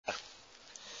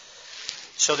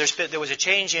So there was a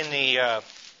change in the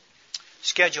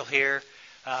schedule here,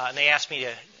 and they asked me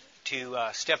to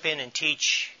step in and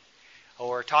teach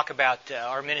or talk about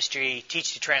our ministry,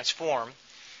 Teach to Transform.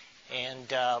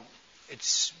 And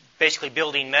it's basically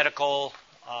building medical,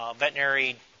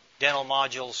 veterinary, dental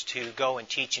modules to go and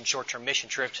teach in short-term mission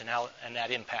trips and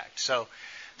that impact. So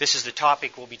this is the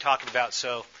topic we'll be talking about.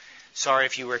 So sorry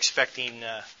if you were expecting.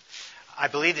 I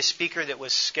believe the speaker that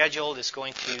was scheduled is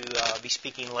going to be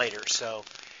speaking later. So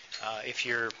if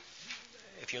you're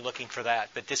looking for that,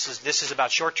 but this is about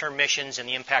short-term missions and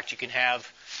the impact you can have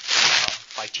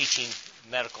by teaching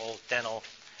medical, dental,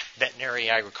 veterinary,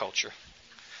 agriculture.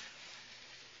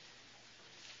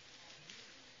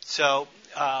 So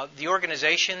the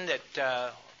organization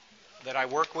that I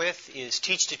work with is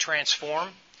Teach to Transform,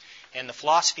 and the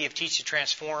philosophy of Teach to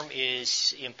Transform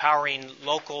is empowering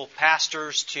local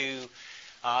pastors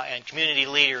and community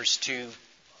leaders to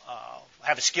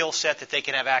have a skill set that they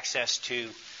can have access to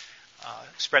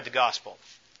spread the gospel.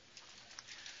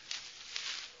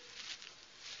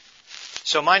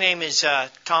 So my name is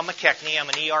Tom McKechnie. I'm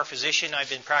an ER physician. I've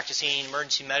been practicing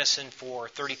emergency medicine for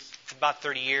about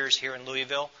 30 years here in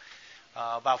Louisville.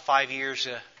 About 5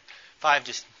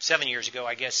 to 7 years ago,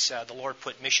 I guess, the Lord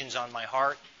put missions on my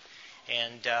heart.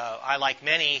 And I, like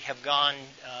many, have gone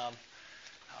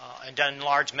and done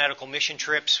large medical mission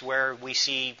trips where we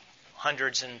see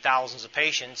hundreds and thousands of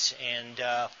patients. And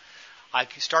I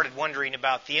started wondering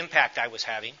about the impact I was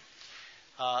having.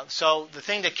 So the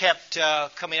thing that kept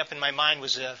coming up in my mind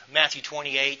was Matthew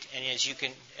 28,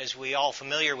 and as we all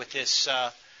familiar with this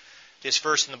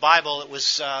verse in the Bible, it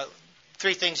was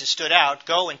three things that stood out: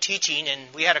 go and teaching. And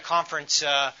we had a conference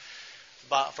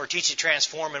for Teach to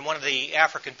Transform, and one of the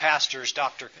African pastors,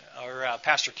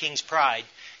 Pastor King's Pride,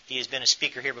 he has been a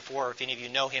speaker here before. If any of you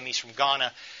know him, he's from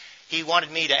Ghana. He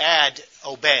wanted me to add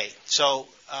obey. So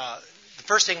the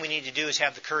first thing we need to do is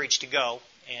have the courage to go.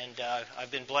 And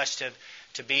I've been blessed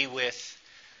to be with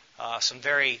some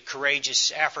very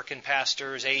courageous African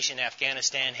pastors, Asian,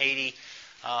 Afghanistan, Haiti,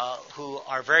 who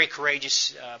are very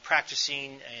courageous,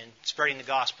 practicing and spreading the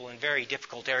gospel in very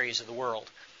difficult areas of the world.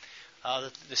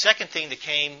 The second thing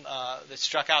that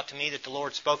struck out to me, that the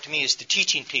Lord spoke to me, is the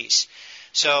teaching piece.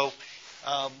 So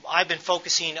I've been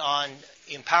focusing on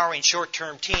empowering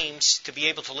short-term teams to be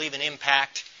able to leave an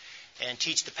impact and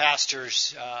teach the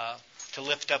pastors to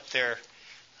lift up their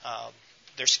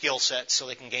skill sets so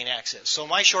they can gain access. So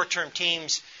my short-term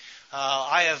teams,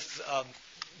 I have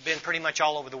been pretty much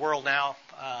all over the world now,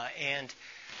 and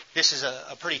this is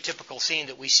a pretty typical scene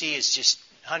that we see. Is just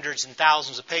hundreds and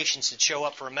thousands of patients that show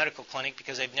up for a medical clinic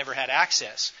because they've never had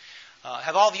access.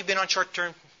 Have all of you been on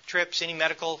short-term trips, any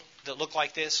medical that look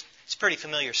like this? It's a pretty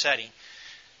familiar setting.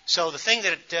 So the thing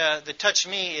that touched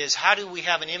me is, how do we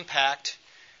have an impact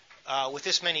with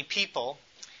this many people?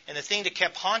 And the thing that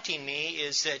kept haunting me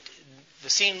is that the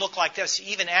scene looked like this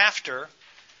even after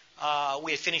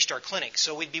we had finished our clinic.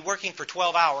 So we'd be working for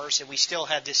 12 hours, and we still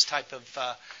had this type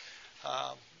of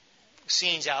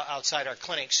scenes outside our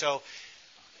clinic. So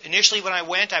initially when I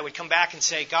went, I would come back and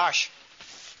say, gosh,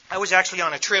 I was actually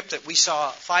on a trip that we saw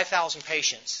 5,000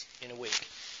 patients in a week.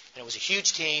 And it was a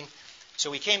huge team.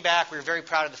 So we came back. We were very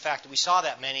proud of the fact that we saw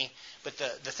that many. But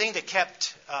the thing that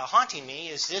kept haunting me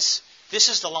is this. This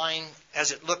is the line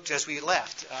as it looked as we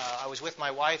left. I was with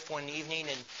my wife one evening,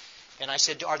 and I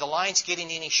said, are the lines getting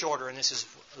any shorter? And this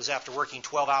was after working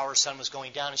 12 hours. Sun was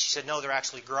going down. And she said, no, they're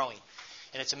actually growing.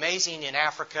 And it's amazing in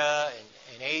Africa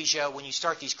and Asia, when you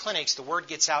start these clinics, the word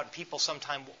gets out and people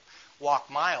sometimes walk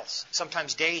miles,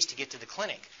 sometimes days to get to the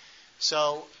clinic.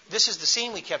 So this is the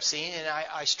scene we kept seeing, and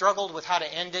I struggled with how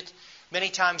to end it. Many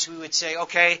times we would say,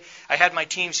 okay, I had my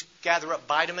teams gather up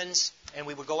vitamins, and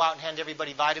we would go out and hand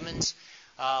everybody vitamins,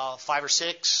 5 or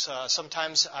 6.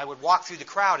 Sometimes I would walk through the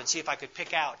crowd and see if I could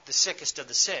pick out the sickest of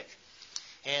the sick.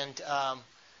 And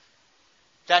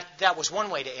that was one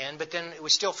way to end, but then it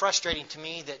was still frustrating to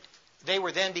me that they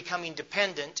were then becoming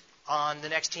dependent on the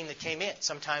next team that came in,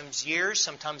 sometimes years,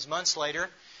 sometimes months later.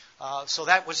 So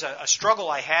that was a struggle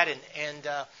I had, and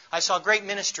I saw great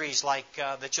ministries like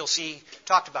that you'll see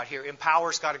talked about here.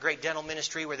 Empower's got a great dental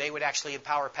ministry where they would actually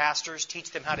empower pastors,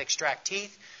 teach them how to extract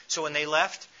teeth, so when they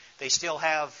left, they still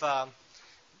have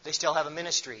a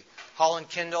ministry. Holland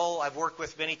Kindle, I've worked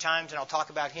with many times, and I'll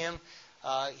talk about him.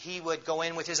 He would go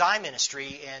in with his eye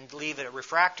ministry and leave it a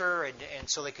refractor, and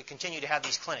so they could continue to have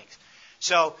these clinics.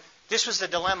 So this was the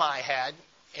dilemma I had.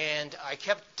 And I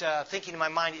kept thinking in my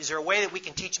mind, is there a way that we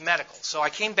can teach medical? So I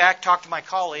came back, talked to my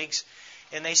colleagues,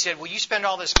 and they said, well, you spend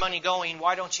all this money going,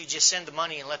 why don't you just send the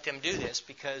money and let them do this?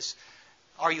 Because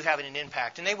are you having an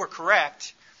impact? And they were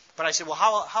correct. But I said, well,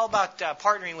 how about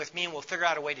partnering with me and we'll figure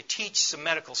out a way to teach some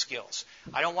medical skills.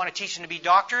 I don't want to teach them to be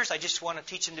doctors. I just want to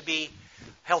teach them to be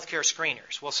healthcare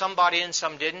screeners. Well, some bought in,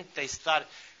 some didn't. They thought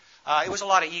it was a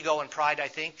lot of ego and pride, I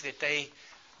think, that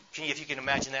if you can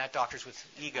imagine that, doctors with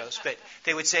egos. But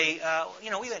they would say,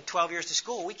 we went 12 years to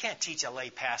school. We can't teach a lay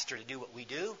pastor to do what we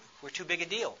do. We're too big a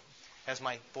deal, as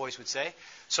my boys would say.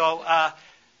 So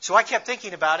I kept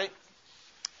thinking about it.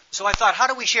 So I thought, how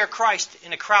do we share Christ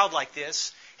in a crowd like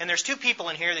this? And there's two people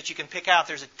in here that you can pick out.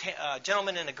 There's a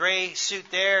gentleman in a gray suit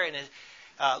there, and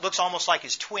it looks almost like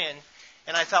his twin.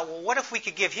 And I thought, well, what if we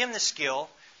could give him the skill,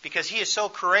 because he is so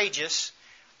courageous.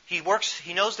 He works,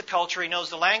 he knows the culture, he knows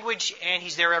the language, and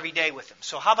he's there every day with them.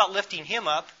 So how about lifting him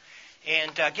up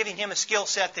and giving him a skill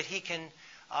set that he can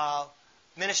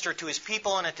minister to his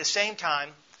people, and at the same time,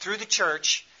 through the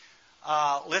church,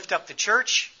 lift up the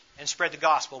church and spread the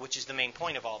gospel, which is the main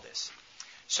point of all this.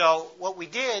 So what we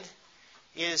did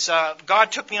is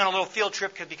God took me on a little field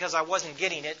trip because I wasn't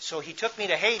getting it. So he took me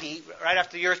to Haiti. Right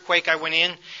after the earthquake, I went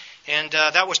in, and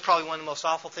that was probably one of the most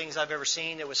awful things I've ever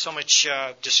seen. There was so much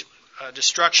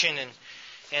destruction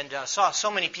and saw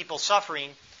so many people suffering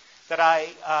that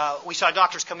we saw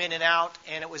doctors come in and out.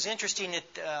 And it was interesting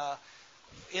that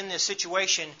in this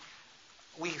situation,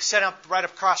 we set up right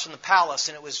across from the palace,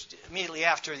 and it was immediately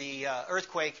after the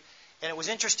earthquake. And it was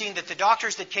interesting that the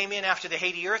doctors that came in after the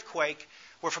Haiti earthquake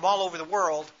were from all over the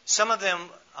world. Some of them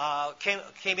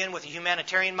came in with a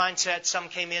humanitarian mindset. Some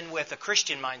came in with a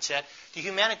Christian mindset. The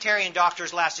humanitarian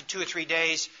doctors lasted 2 or 3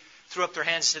 days, threw up their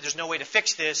hands and said, there's no way to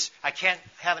fix this. I can't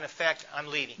have an effect. I'm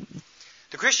leaving.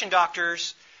 The Christian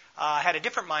doctors had a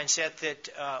different mindset that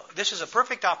this is a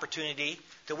perfect opportunity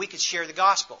that we could share the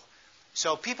gospel.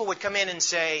 So people would come in and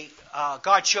say,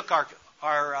 God shook our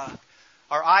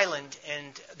island,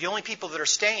 and the only people that are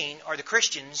staying are the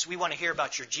Christians. We want to hear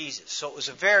about your Jesus. So it was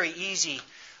a very easy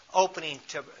opening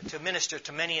to minister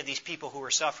to many of these people who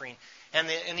were suffering. And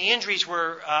the injuries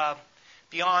were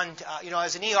beyond,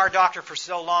 as an ER doctor for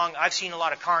so long, I've seen a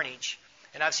lot of carnage,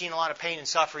 and I've seen a lot of pain and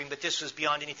suffering, but this was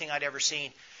beyond anything I'd ever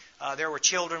seen. There were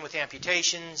children with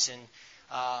amputations and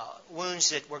wounds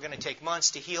that were going to take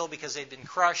months to heal because they'd been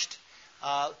crushed.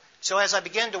 So as I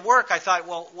began to work, I thought,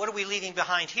 well, what are we leaving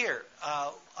behind here?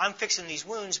 I'm fixing these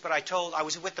wounds, but I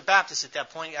was with the Baptists at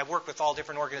that point. I worked with all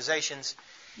different organizations.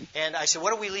 And I said,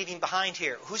 what are we leaving behind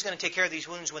here? Who's going to take care of these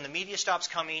wounds when the media stops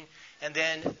coming and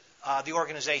then the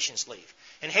organizations leave?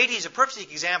 And Haiti is a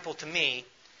perfect example to me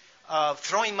of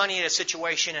throwing money at a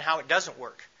situation and how it doesn't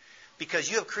work. Because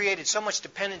you have created so much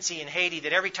dependency in Haiti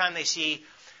that every time they see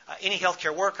any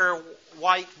healthcare worker,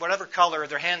 white, whatever color,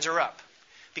 their hands are up.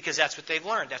 Because that's what they've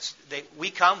learned. We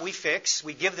come, we fix,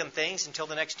 we give them things until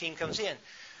the next team comes in.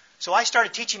 So I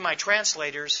started teaching my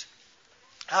translators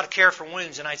how to care for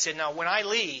wounds. And I said, now when I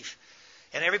leave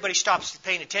and everybody stops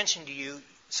paying attention to you,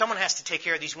 someone has to take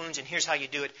care of these wounds, and here's how you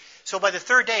do it. So by the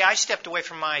third day, I stepped away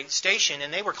from my station,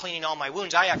 and they were cleaning all my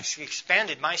wounds. I actually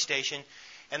expanded my station,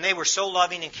 and they were so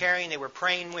loving and caring. They were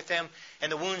praying with them, and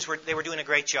the wounds they were doing a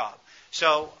great job.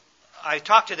 So I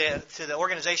talked to the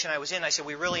organization I was in. I said,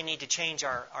 we really need to change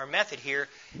our method here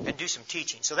and do some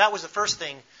teaching. So that was the first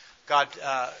thing God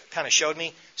kind of showed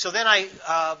me. So then I,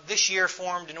 this year,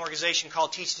 formed an organization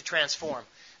called Teach to Transform.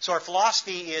 So our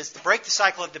philosophy is to break the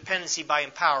cycle of dependency by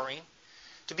empowering,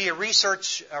 to be a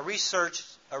resource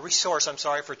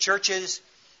for churches,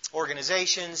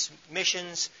 organizations,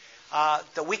 missions,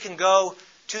 that we can go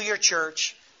to your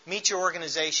church, meet your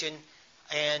organization,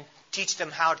 and teach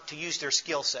them how to use their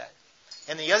skill set.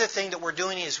 And the other thing that we're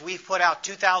doing is we've put out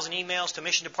 2,000 emails to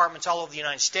mission departments all over the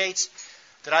United States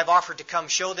that I've offered to come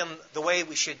show them the way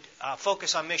we should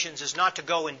focus on missions is not to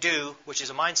go and do, which is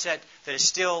a mindset that is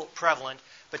still prevalent,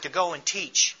 but to go and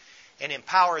teach and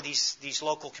empower these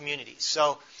local communities.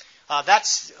 So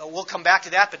we'll come back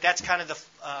to that, but that's kind of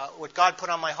what God put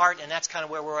on my heart, and that's kind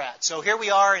of where we're at. So here we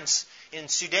are in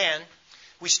Sudan.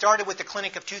 We started with the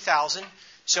clinic of 2,000.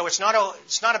 So it's not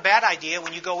a bad idea.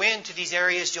 When you go into these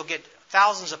areas, you'll get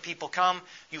thousands of people come.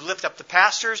 You lift up the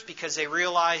pastors because they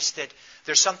realize that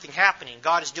there's something happening.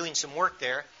 God is doing some work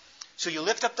there. So you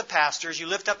lift up the pastors, you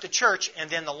lift up the church, and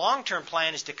then the long-term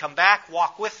plan is to come back,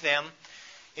 walk with them.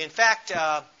 In fact,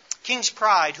 King's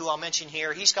Pride, who I'll mention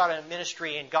here, he's got a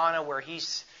ministry in Ghana where he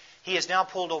has now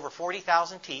pulled over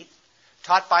 40,000 teeth,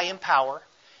 taught by Empower,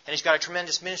 and he's got a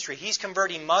tremendous ministry. He's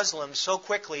converting Muslims so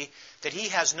quickly that he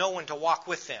has no one to walk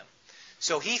with them.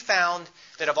 So he found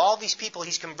that of all these people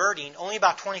he's converting, only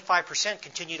about 25%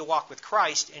 continue to walk with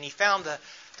Christ, and he found the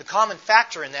common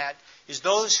factor in that is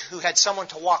those who had someone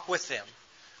to walk with them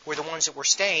were the ones that were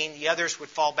staying. The others would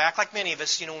fall back, like many of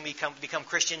us. When we become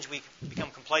Christians, we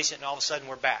become complacent, and all of a sudden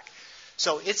we're back.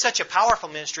 So it's such a powerful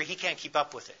ministry, he can't keep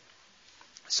up with it.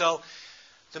 So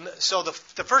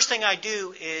the first thing I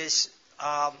do is,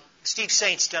 Steve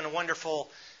Saint's done a wonderful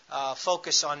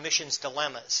focus on missions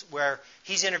dilemmas, where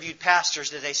he's interviewed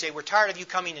pastors that they say, we're tired of you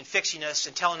coming and fixing us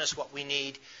and telling us what we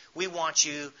need. We want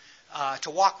you to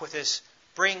walk with us.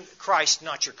 Bring Christ,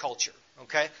 not your culture.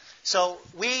 Okay? So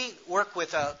we work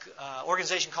with an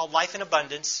organization called Life in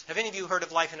Abundance. Have any of you heard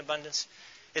of Life in Abundance?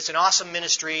 It's an awesome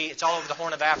ministry. It's all over the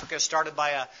Horn of Africa, started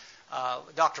by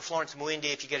Dr. Florence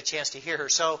Muindi, if you get a chance to hear her.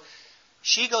 So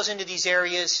she goes into these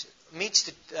areas,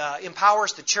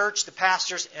 empowers the church, the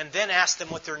pastors, and then asks them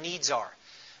what their needs are.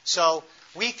 So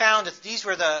we found that these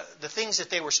were the things that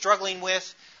they were struggling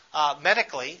with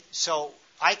medically. So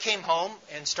I came home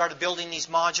and started building these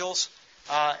modules,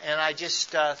 and I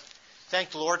just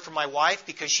thank the Lord for my wife,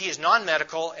 because she is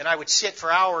non-medical, and I would sit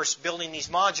for hours building these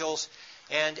modules,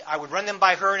 and I would run them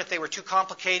by her, and if they were too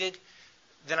complicated,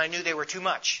 then I knew they were too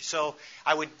much. So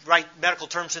I would write medical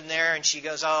terms in there, and she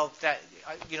goes, oh, that,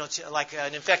 it's like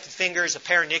an infected finger is a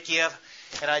paronychia.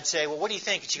 And I'd say, well, what do you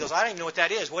think? And she goes, I don't even know what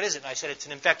that is. What is it? And I said, it's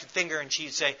an infected finger. And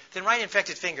she'd say, then write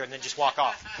infected finger, and then just walk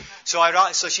off.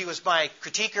 So she was my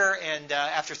critiquer, and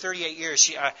after 38 years,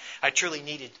 I truly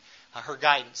needed her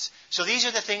guidance. So these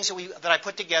are the things that I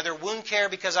put together. Wound care,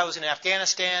 because I was in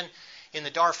Afghanistan, in the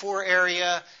Darfur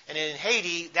area, and in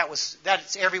Haiti.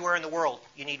 That's everywhere in the world.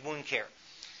 You need wound care.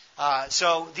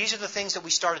 So these are the things that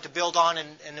we started to build on,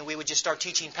 and then we would just start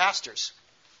teaching pastors.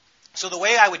 So the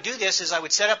way I would do this is I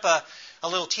would set up a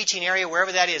little teaching area,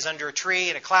 wherever that is, under a tree,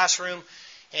 in a classroom,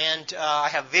 and I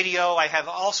have video. I have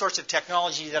all sorts of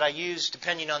technology that I use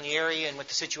depending on the area and what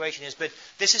the situation is. But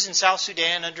this is in South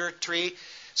Sudan, under a tree.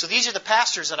 So these are the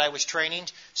pastors that I was training.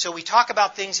 So we talk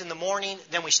about things in the morning,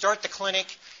 then we start the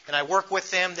clinic, and I work with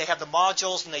them. They have the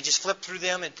modules, and they just flip through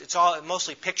them. It's all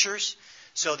mostly pictures,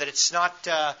 so that it's not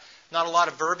a lot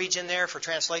of verbiage in there for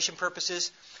translation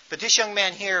purposes. But this young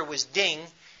man here was Ding.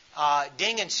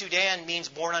 Ding in Sudan means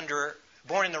born in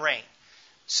the rain.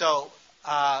 So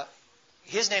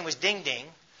his name was Ding Ding.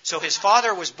 So his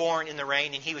father was born in the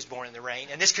rain, and he was born in the rain.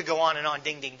 And this could go on and on,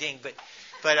 ding, ding, ding.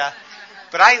 But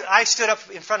I stood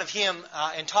up in front of him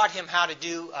and taught him how to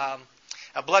do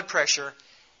a blood pressure.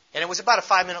 And it was about a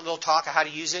 5-minute little talk on how to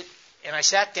use it. And I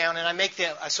sat down, and I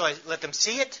let them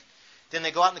see it. Then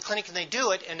they go out in the clinic and they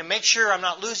do it. And to make sure I'm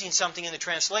not losing something in the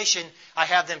translation, I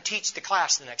have them teach the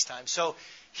class the next time. So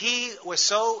he was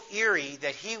so eerie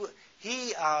that he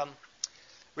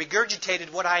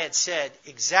regurgitated what I had said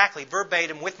exactly,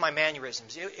 verbatim, with my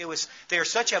mannerisms. They are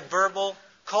such a verbal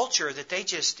culture that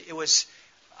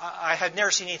I had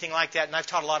never seen anything like that, and I've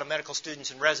taught a lot of medical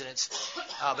students and residents,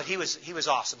 but he was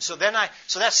awesome. So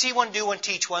that's see one, do one,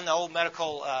 teach one, the old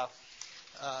medical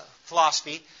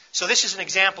philosophy. So this is an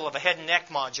example of a head and neck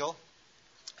module.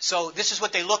 So this is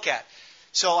what they look at.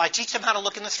 So I teach them how to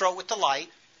look in the throat with the light.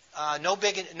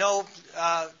 No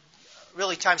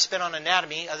really time spent on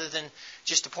anatomy, other than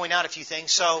just to point out a few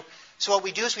things. So what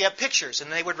we do is we have pictures, and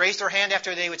they would raise their hand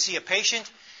after they would see a patient.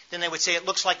 Then they would say, it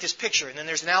looks like this picture. And then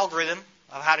there's an algorithm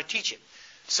of how to teach it.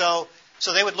 So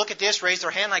they would look at this, raise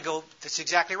their hand, and I go, that's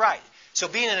exactly right. So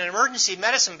being in an emergency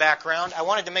medicine background, I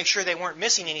wanted to make sure they weren't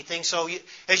missing anything. So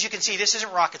as you can see, this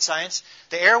isn't rocket science.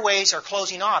 The airways are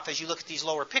closing off as you look at these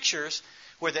lower pictures.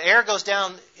 Where the air goes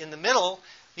down in the middle,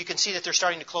 you can see that they're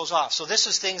starting to close off. So this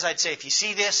is things I'd say, if you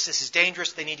see this is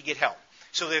dangerous, they need to get help.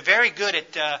 So they're very good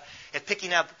at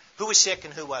picking up who was sick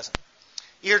and who wasn't.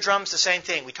 Eardrums, the same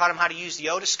thing. We taught them how to use the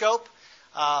otoscope.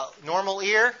 Normal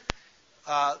ear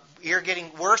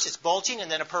getting worse, it's bulging, and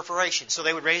then a perforation. So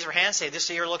they would raise their hand and say, this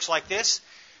ear looks like this.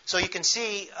 So you can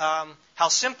see how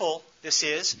simple this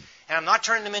is. And I'm not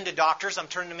turning them into doctors. I'm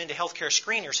turning them into healthcare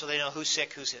screeners so they know who's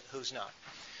sick, who's not.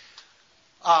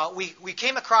 We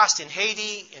came across in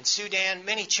Haiti, in Sudan,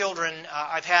 many children.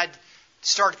 I've had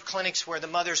started clinics where the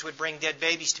mothers would bring dead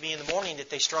babies to me in the morning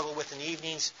that they struggled with in the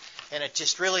evenings. And it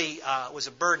just really was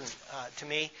a burden to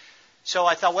me. So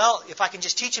I thought, well, if I can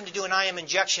just teach them to do an IM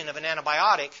injection of an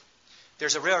antibiotic,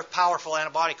 there's a real powerful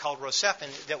antibiotic called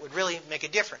Rocephin that would really make a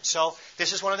difference. So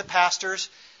this is one of the pastors.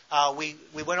 We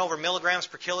went over milligrams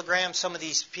per kilogram. Some of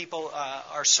these people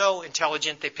are so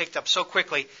intelligent, they picked up so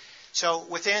quickly. So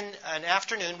within an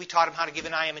afternoon, we taught them how to give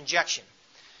an IM injection.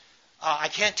 I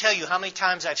can't tell you how many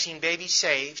times I've seen babies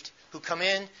saved who come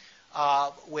in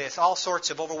with all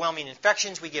sorts of overwhelming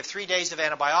infections. We give 3 days of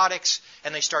antibiotics,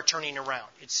 and they start turning around.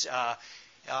 It's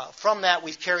from that,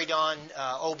 we've carried on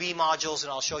OB modules,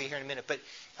 and I'll show you here in a minute. But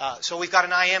so we've got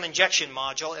an IM injection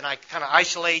module, and I kind of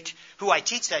isolate who I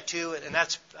teach that to, and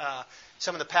that's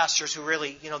some of the pastors who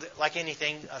really, like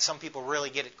anything, some people really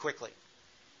get it quickly.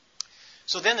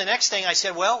 So then the next thing I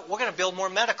said, well, we're going to build more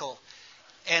medical.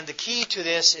 And the key to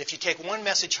this, if you take one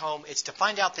message home, it's to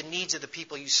find out the needs of the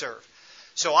people you serve.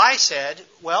 So I said,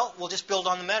 well, we'll just build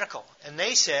on the medical. And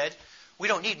they said, we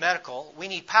don't need medical, we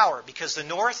need power, because the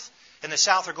North and the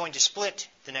South are going to split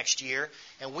the next year,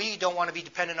 and we don't want to be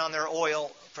dependent on their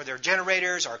oil for their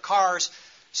generators, our cars.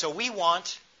 So we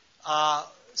want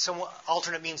some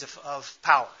alternate means of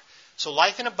power. So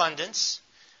Life in Abundance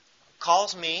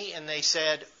calls me, and they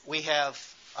said, we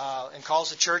have, and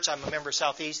calls the church, I'm a member of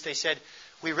Southeast, they said,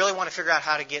 we really want to figure out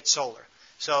how to get solar.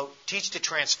 So Teach to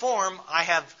Transform, I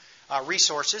have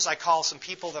resources. I call some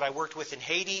people that I worked with in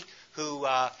Haiti, who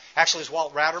actually is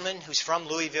Walt Ratterman, who's from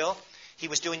Louisville. He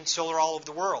was doing solar all over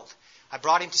the world. I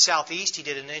brought him to Southeast. He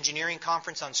did an engineering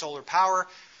conference on solar power.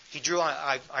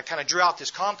 I kind of drew out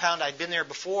this compound. I'd been there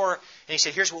before, and he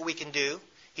said, here's what we can do.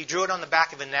 He drew it on the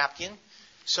back of a napkin.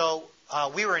 So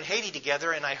we were in Haiti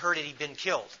together, and I heard he'd been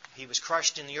killed. He was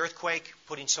crushed in the earthquake,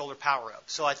 putting solar power up.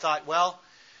 So I thought, well,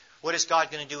 what is God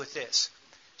going to do with this?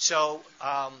 So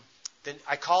then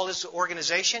I called his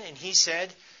organization, and he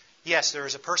said, yes, there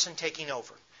is a person taking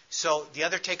over. So the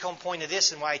other take-home point of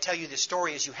this, and why I tell you this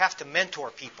story, is you have to mentor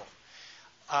people.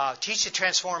 Teach to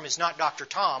Transform is not Dr.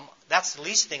 Tom. That's the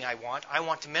least thing I want. I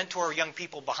want to mentor young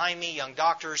people behind me, young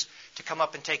doctors, to come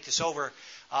up and take this over,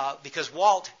 because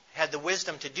Walt had the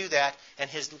wisdom to do that, and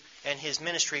his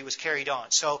ministry was carried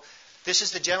on. So this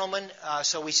is the gentleman.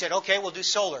 So we said, okay, we'll do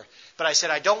solar. But I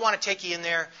said, I don't want to take you in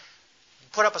there,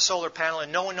 put up a solar panel,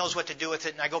 and no one knows what to do with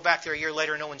it, and I go back there a year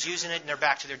later, no one's using it, and they're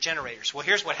back to their generators. Well,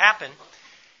 here's what happened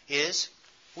is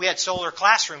we had solar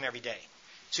classroom every day.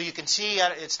 So you can see,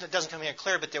 it doesn't come in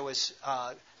clear, but there was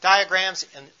diagrams,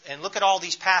 and look at all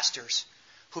these pastors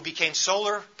who became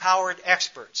solar-powered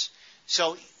experts.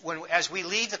 So as we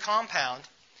leave the compound,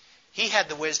 he had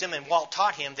the wisdom, and Walt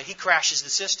taught him, that he crashes the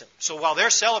system. So while they're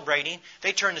celebrating,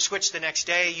 they turn the switch the next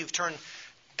day. You've turned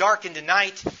dark into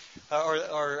night,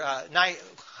 or night,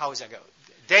 how does that go?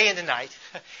 Day into night.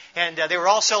 And they were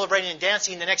all celebrating and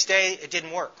dancing. The next day, it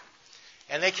didn't work.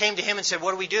 And they came to him and said,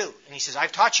 what do we do? And he says,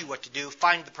 I've taught you what to do.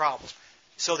 Find the problem.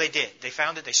 So they did. They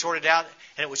found it. They sorted it out.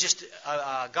 And it was just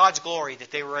God's glory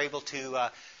that they were able to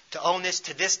own this.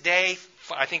 To this day,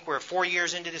 I think we're 4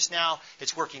 years into this now.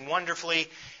 It's working wonderfully.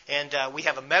 And we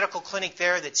have a medical clinic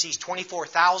there that sees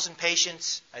 24,000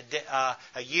 patients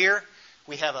a year.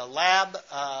 We have a lab,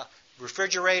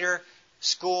 refrigerator,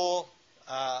 school,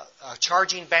 a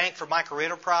charging bank for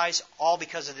microenterprise, all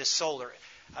because of this solar.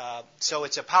 So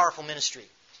it's a powerful ministry.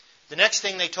 The next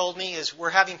thing they told me is we're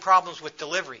having problems with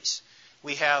deliveries.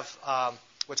 We have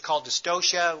what's called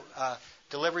dystocia,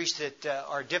 deliveries that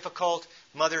are difficult,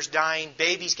 mothers dying,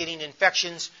 babies getting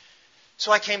infections.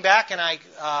 So I came back and I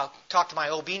talked to my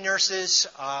OB nurses,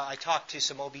 I talked to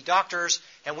some OB doctors,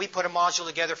 and we put a module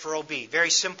together for OB. Very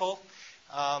simple.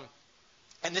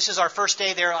 And this is our first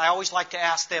day there. I always like to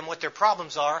ask them what their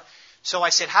problems are. So I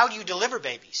said, how do you deliver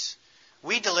babies?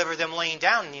 We deliver them laying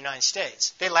down in the United States.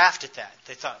 They laughed at that.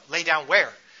 They thought, lay down where?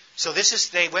 So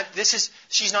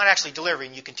she's not actually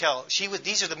delivering, you can tell.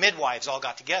 These are the midwives all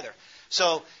got together.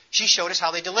 So she showed us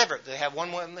how they deliver. They have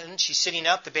one woman, she's sitting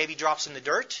up, the baby drops in the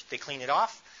dirt, they clean it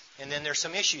off, and then there's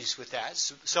some issues with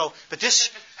that. But this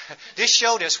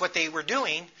showed us what they were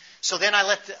doing. So then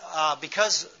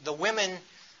because the women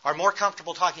are more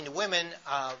comfortable talking to women,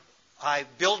 I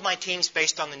build my teams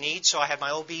based on the needs. So I had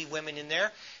my OB women in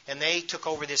there, and they took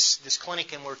over this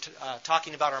clinic and were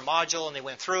talking about our module, and they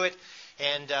went through it,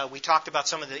 and we talked about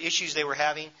some of the issues they were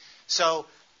having. So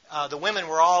the women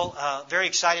were all very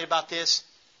excited about this,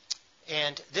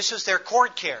 and this was their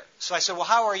cord care. So I said, well,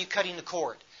 how are you cutting the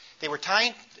cord? They were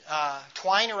tying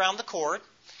twine around the cord,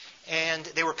 and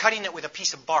they were cutting it with a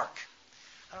piece of bark.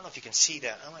 I don't know if you can see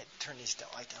that. I might turn these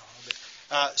light down a little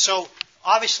bit. So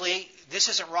obviously, this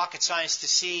isn't rocket science to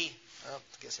see. I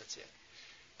guess that's it.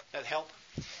 That help?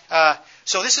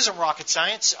 So this isn't rocket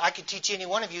science. I could teach any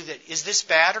one of you that, is this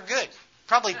bad or good?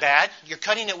 Probably bad. You're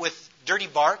cutting it with dirty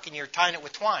bark and you're tying it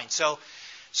with twine. So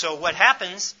what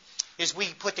happens is we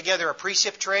put together a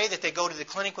precip tray that they go to the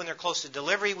clinic when they're close to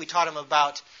delivery. We taught them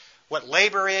about what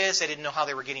labor is. They didn't know how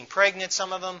they were getting pregnant,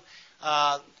 some of them.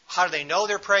 How do they know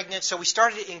they're pregnant? So we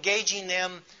started engaging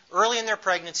them early in their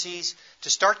pregnancies to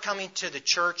start coming to the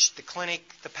church, the clinic,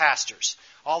 the pastors.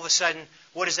 All of a sudden,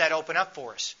 what does that open up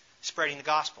for us? Spreading the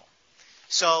gospel.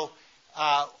 So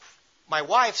my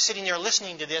wife, sitting there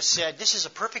listening to this, said, this is a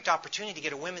perfect opportunity to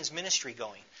get a women's ministry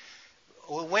going.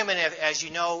 Women, as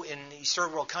you know, in these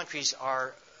third world countries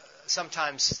are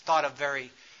sometimes thought of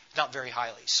not very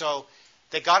highly. So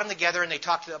they got them together and they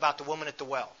talked about the woman at the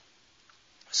well.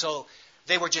 So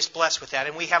they were just blessed with that.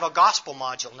 And we have a gospel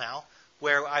module now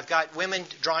where I've got women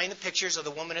drawing the pictures of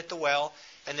the woman at the well,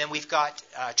 and then we've got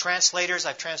translators.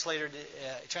 I've translated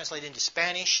into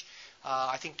Spanish.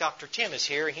 I think Dr. Tim is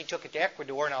here, and he took it to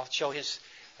Ecuador, and I'll show his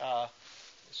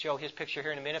picture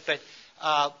here in a minute. But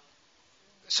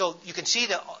so you can see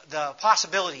the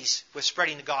possibilities with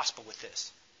spreading the gospel with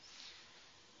this.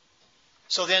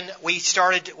 So then we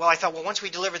started, I thought, once we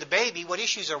deliver the baby, what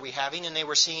issues are we having? And they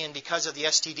were seeing, because of the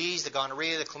STDs, the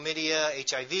gonorrhea, the chlamydia,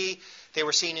 HIV, they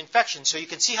were seeing infections. So you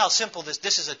can see how simple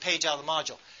this is a page out of the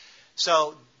module.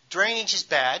 So drainage is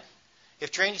bad.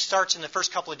 If drainage starts in the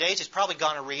first couple of days, it's probably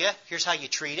gonorrhea. Here's how you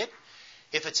treat it.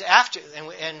 If it's after,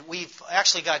 and we've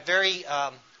actually got very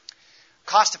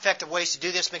cost-effective ways to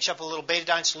do this. Mix up a little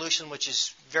betadine solution, which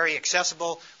is very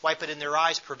accessible. Wipe it in their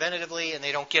eyes preventatively, and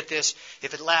they don't get this.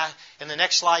 And the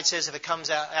next slide says if it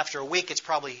comes out after a week, it's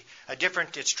probably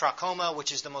different. It's trachoma,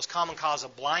 which is the most common cause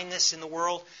of blindness in the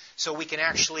world. So we can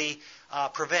actually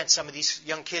prevent some of these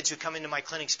young kids who come into my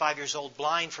clinics 5 years old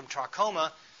blind from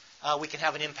trachoma. We can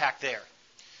have an impact there.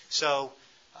 So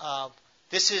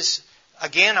this is...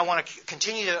 Again, I want to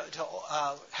continue to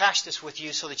hash this with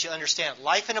you so that you understand.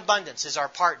 Life in Abundance is our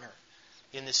partner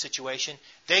in this situation.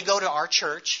 They go to our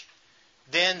church.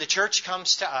 Then the church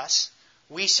comes to us.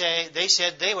 They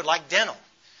said they would like dental.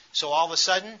 So all of a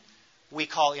sudden, we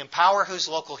call Empower, who's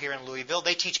local here in Louisville.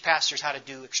 They teach pastors how to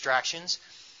do extractions.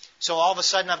 So all of a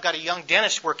sudden, I've got a young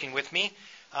dentist working with me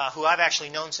who I've actually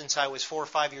known since I was 4 or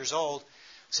 5 years old,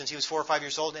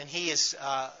 and he has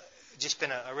just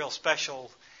been a real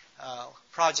special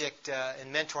project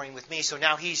and mentoring with me. So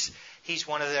now he's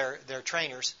one of their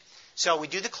trainers. So we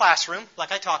do the classroom,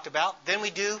 like I talked about. Then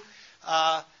we do,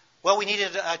 we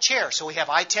needed a chair. So we have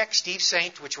iTech, Steve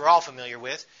Saint, which we're all familiar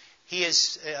with. He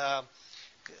has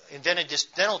invented this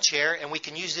dental chair, and we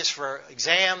can use this for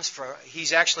exams.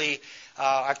 He's actually,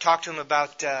 I've talked to him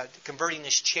about converting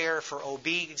this chair for OB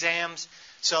exams.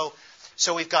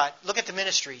 So we've got, look at the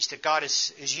ministries that God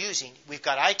is using. We've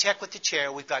got iTech with the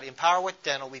chair. We've got Empower with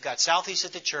dental. We've got Southeast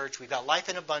at the church. We've got Life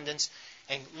in Abundance.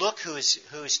 And look who is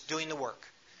doing the work.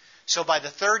 So by the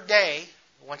third day,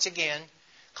 once again,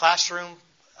 classroom,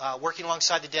 working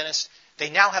alongside the dentist, they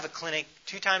now have a clinic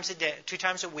 2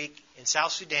 times a week in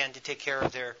South Sudan to take care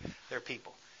of their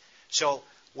people. So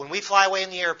when we fly away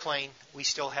in the airplane, we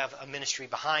still have a ministry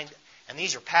behind. And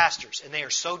these are pastors, and they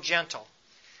are so gentle.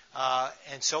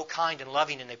 And so kind and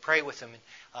loving, and they pray with them.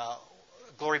 And,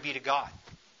 glory be to God.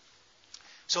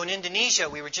 So in Indonesia,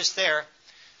 we were just there.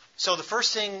 So the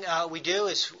first thing we do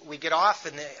is we get off,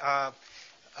 and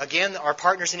again, our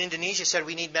partners in Indonesia said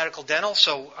we need medical dental.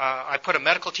 So I put a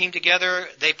medical team together.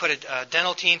 They put a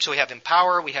dental team. So we have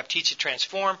Empower, we have Teach to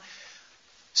Transform.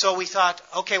 So we thought,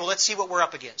 okay, well, let's see what we're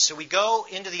up against. So we go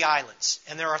into the islands,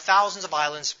 and there are thousands of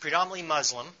islands, predominantly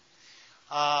Muslim.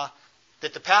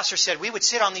 That the pastor said we would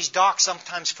sit on these docks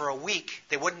sometimes for a week.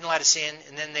 They wouldn't let us in,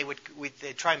 and then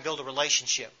they'd try and build a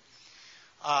relationship.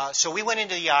 So we went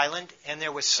into the island, and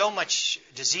there was so much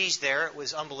disease there. It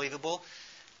was unbelievable.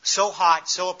 So hot,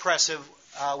 so oppressive.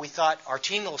 We thought our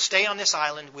team will stay on this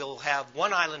island. We'll have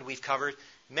one island we've covered.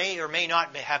 May or may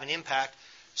not have an impact.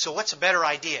 So what's a better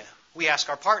idea? We asked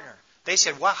our partner. They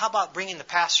said, well, how about bringing the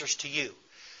pastors to you?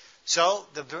 So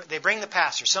they bring the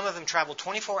pastors. Some of them travel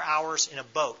 24 hours in a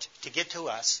boat to get to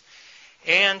us.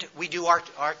 And we do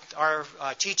our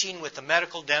teaching with the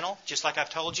medical dental, just like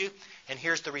I've told you. And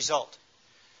here's the result.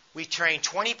 We train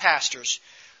 20 pastors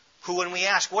who, when we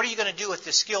ask, what are you going to do with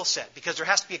this skill set? Because there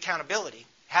has to be accountability. It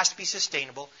has to be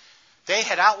sustainable. They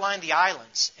had outlined the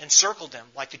islands and circled them,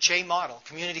 like the Che model,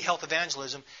 community health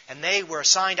evangelism. And they were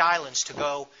assigned islands to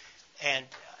go and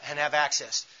have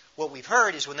access. What we've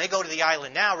heard is when they go to the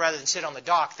island now, rather than sit on the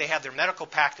dock, they have their medical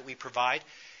pack that we provide,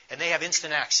 and they have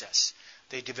instant access.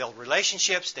 They develop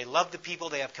relationships, they love the people,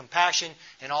 they have compassion,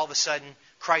 and all of a sudden,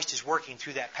 Christ is working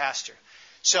through that pastor.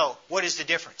 So, what is the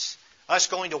difference? Us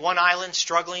going to one island,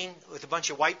 struggling with a bunch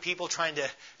of white people trying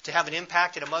to have an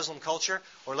impact in a Muslim culture,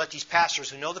 or let these pastors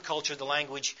who know the culture, the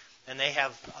language, and they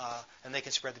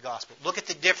can spread the gospel. Look at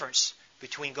the difference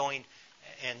between going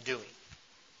and doing.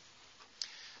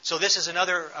 So this is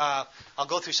another, I'll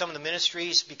go through some of the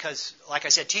ministries because, like I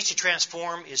said, Teach to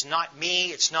Transform is not me.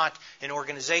 It's not an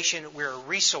organization. We're a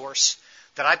resource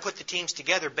that I put the teams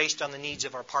together based on the needs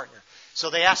of our partner. So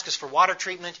they ask us for water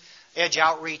treatment. Edge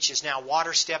Outreach is now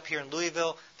Water Step here in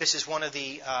Louisville. This is one of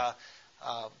the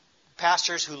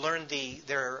pastors who learned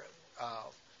their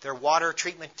water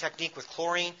treatment technique with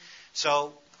chlorine.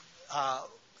 So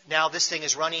now this thing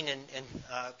is running and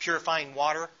purifying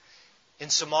water. In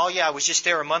Somalia, I was just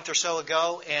there a month or so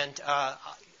ago, and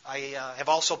I have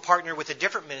also partnered with a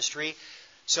different ministry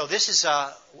So this is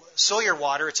Sawyer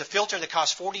water. It's a filter that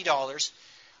costs $40.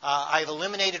 I've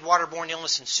eliminated waterborne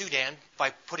illness in Sudan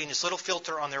by putting this little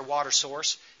filter on their water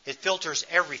source. It filters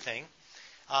everything.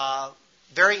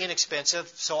 Very inexpensive.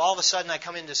 So all of a sudden I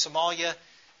come into Somalia,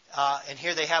 and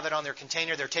here they have it on their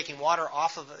container. They're taking water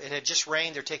off of it. It had just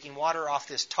rained. They're taking water off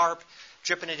this tarp,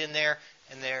 dripping it in there,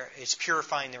 and it's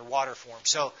purifying their water for them.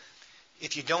 So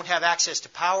if you don't have access to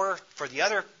power for the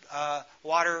other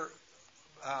water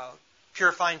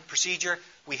purifying procedure,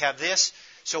 we have this.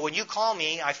 So when you call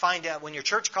me, I find out when your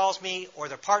church calls me or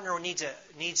the partner needs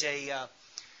a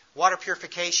water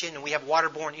purification, and we have a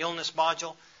waterborne illness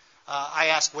module, I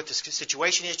ask what the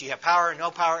situation is. Do you have power?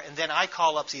 No power? And then I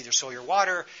call up either Sawyer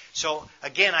Water. So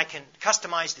again, I can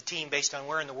customize the team based on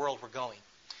where in the world we're going.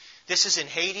 This is in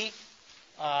Haiti.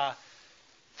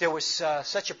 There was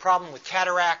such a problem with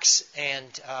cataracts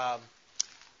and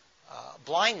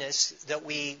blindness that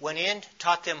we went in,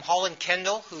 taught them. Holland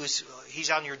Kendall, he's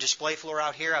on your display floor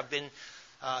out here. I've been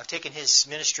taking his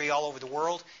ministry all over the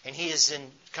world, and he is in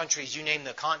countries, you name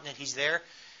the continent, he's there.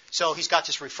 So he's got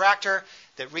this refractor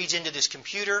that reads into this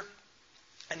computer,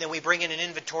 and then we bring in an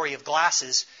inventory of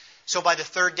glasses. So by the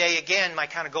third day, again, my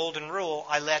kind of golden rule,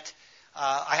 I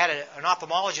had an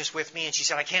ophthalmologist with me, and she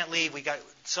said, I can't leave. We got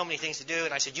so many things to do.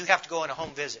 And I said, you have to go on a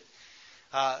home visit.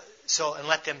 And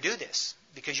let them do this,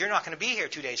 because you're not going to be here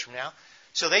 2 days from now.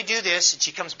 So they do this, and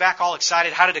she comes back all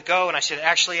excited. How did it go? And I said,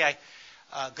 actually,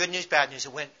 good news, bad news.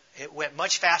 It went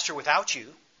much faster without you,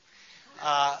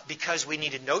 because we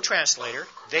needed no translator.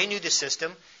 They knew the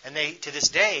system, and they, to this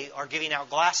day, are giving out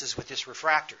glasses with this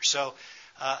refractor. So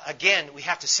again, we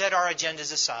have to set our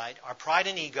agendas aside, our pride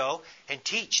and ego, and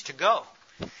teach to go.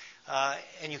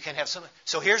 And you can have some.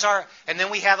 So and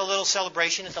then we have a little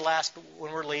celebration at the last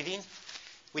when we're leaving.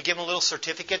 We give them a little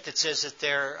certificate that says that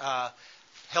they're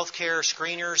healthcare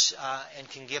screeners and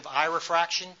can give eye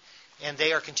refraction, and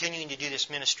they are continuing to do this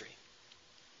ministry.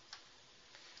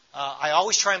 I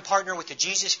always try and partner with the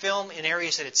Jesus Film in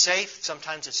areas that it's safe.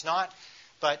 Sometimes it's not.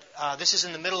 But this is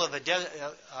in the middle of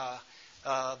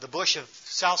the bush of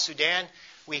South Sudan.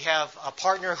 We have a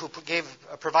partner who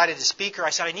provided a speaker. I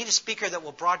said, I need a speaker that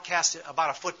will broadcast about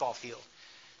a football field.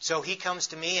 So he comes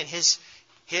to me, and his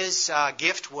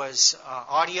gift was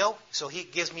audio. So he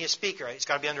gives me a speaker. It's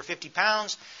got to be under 50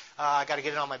 pounds. I got to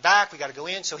get it on my back. We got to go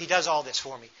in. So he does all this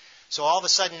for me. So all of a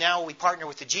sudden now we partner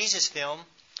with the Jesus Film,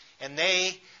 and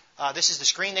this is the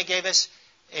screen they gave us.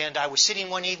 And I was sitting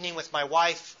one evening with my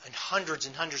wife, and hundreds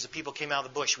of people came out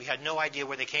of the bush. We had no idea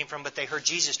where they came from, but they heard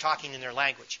Jesus talking in their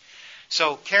language.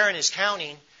 So Karen is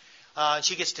counting, and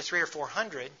she gets to 300 or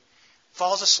 400,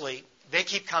 falls asleep. They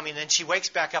keep coming, and she wakes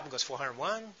back up and goes,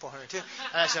 401, 402.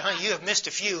 And I said, honey, you have missed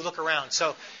a few. Look around.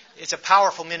 So it's a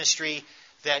powerful ministry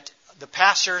that the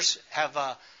pastors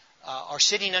are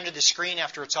sitting under the screen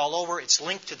after it's all over. It's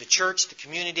linked to the church, the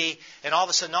community, and all of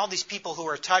a sudden all these people who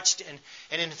are touched.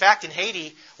 And in fact, in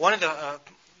Haiti, one of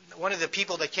the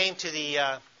people that came to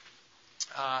the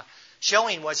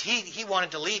showing was he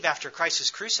wanted to leave after Christ was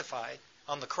crucified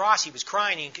on the cross. He was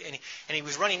crying, and he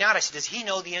was running out. I said, does he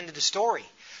know the end of the story?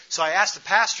 So I asked the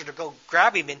pastor to go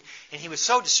grab him, and he was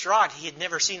so distraught. He had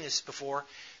never seen this before.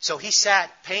 So he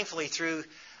sat painfully through.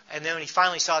 And then when he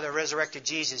finally saw the resurrected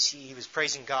Jesus, he was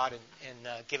praising God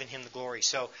and giving Him the glory.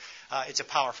 So it's a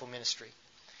powerful ministry.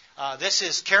 This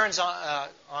is Karen's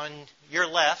on your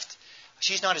left.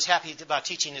 She's not as happy about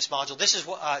teaching this module. This is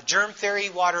germ theory,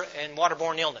 water, and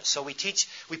waterborne illness. So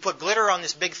we put glitter on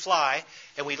this big fly,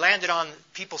 and we land it on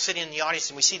people sitting in the audience,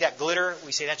 and we see that glitter.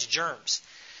 We say that's germs.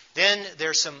 Then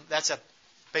that's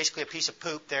basically a piece of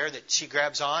poop there that she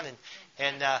grabs on,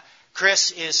 and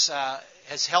Chris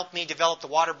has helped me develop the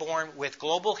waterborne with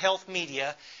Global Health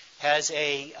Media, has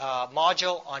a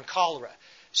module on cholera.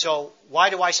 So why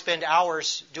do I spend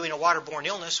hours doing a waterborne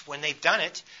illness when they've done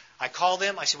it? I call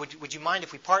them. I said, would you mind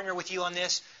if we partner with you on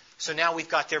this? So now we've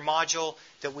got their module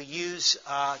that we use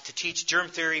to teach germ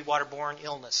theory, waterborne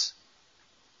illness.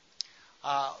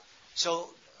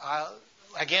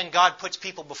 Again, God puts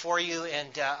people before you,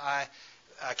 and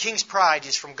King's Pride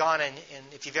is from Ghana, and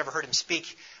if you've ever heard him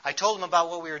speak, I told him about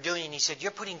what we were doing, and he said,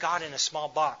 you're putting God in a small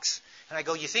box. And I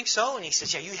go, you think so? And he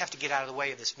says, yeah, you have to get out of the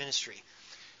way of this ministry.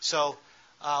 So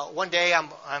one day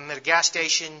I'm at a gas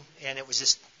station, and it was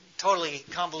this totally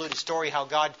convoluted story how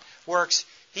God works.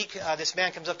 This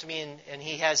man comes up to me, and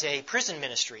he has a prison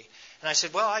ministry. And I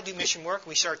said, well, I do mission work. And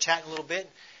we started chatting a little bit.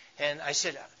 And I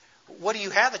said, what do you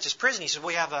have at this prison? He said,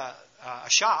 we have a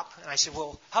shop. And I said,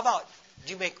 well, how about,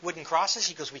 do you make wooden crosses?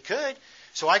 He goes, we could.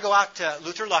 So I go out to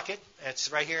Luther Luckett.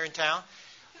 It's right here in town.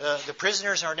 The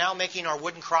prisoners are now making our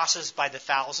wooden crosses by the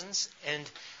thousands. And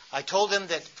I told them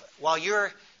that while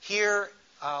you're here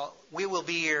we will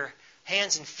be your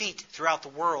hands and feet throughout the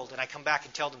world. And I come back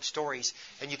and tell them stories.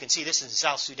 And you can see this is in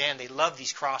South Sudan. They love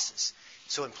these crosses.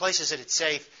 So in places that it's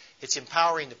safe, it's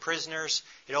empowering the prisoners.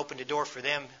 It opened a door for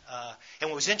them. And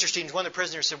what was interesting is one of the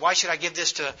prisoners said, why should I give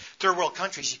this to third world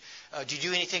countries? Do you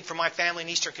do anything for my family in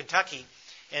eastern Kentucky?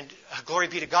 And glory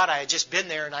be to God, I had just been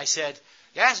there, and I said,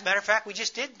 yeah, as a matter of fact, we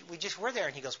just did. We just were there.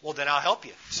 And he goes, well, then I'll help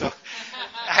you. So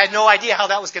I had no idea how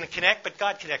that was going to connect, but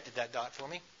God connected that dot for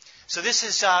me. So this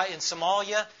is in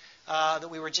Somalia that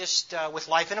we were just with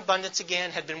Life in Abundance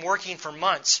again, had been working for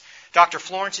months. Dr.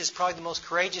 Florence is probably the most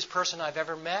courageous person I've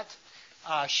ever met.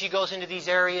 She goes into these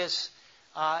areas,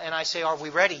 and I say, are we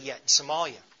ready yet in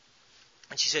Somalia?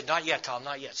 And she said, not yet, Tom,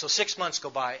 not yet. So 6 months go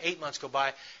by, 8 months go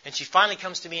by, and she finally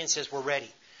comes to me and says, we're ready.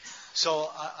 So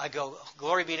I go,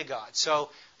 glory be to God. So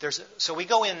we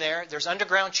go in there. There's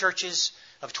underground churches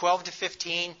of 12 to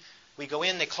 15. We go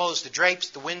in, they close the drapes,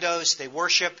 the windows, they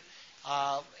worship.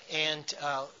 And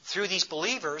through these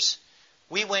believers,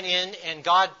 we went in, and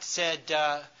God said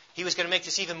He was going to make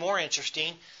this even more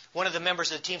interesting. One of the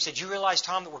members of the team said, you realize,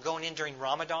 Tom, that we're going in during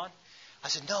Ramadan? I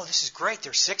said, no, this is great.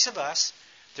 There's 6 of us.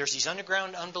 There's these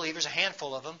underground unbelievers, a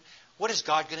handful of them. What is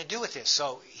God going to do with this?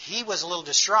 So he was a little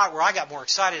distraught, where I got more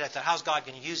excited. I thought, how's God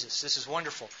going to use this? This is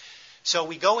wonderful. So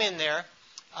we go in there.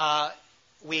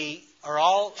 We are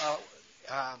all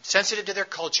sensitive to their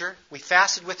culture. We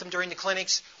fasted with them during the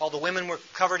clinics. All the women were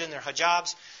covered in their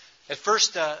hijabs. At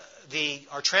first,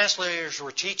 our translators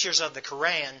were teachers of the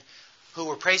Quran who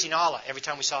were praising Allah every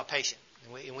time we saw a patient.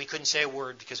 And we couldn't say a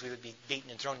word because we would be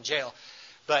beaten and thrown in jail.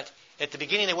 But at the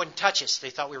beginning, they wouldn't touch us. They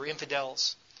thought we were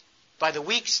infidels. By the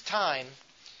week's time,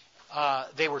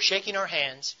 they were shaking our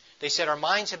hands. They said, our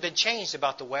minds have been changed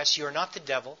about the West. You are not the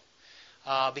devil.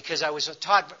 Because I was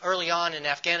taught early on in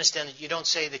Afghanistan that you don't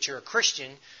say that you're a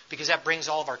Christian, because that brings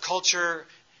all of our culture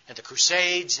and the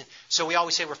Crusades. And so we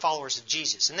always say we're followers of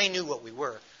Jesus. And they knew what we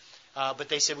were. But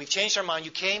they said, we've changed our mind.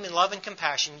 You came in love and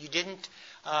compassion. You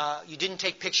didn't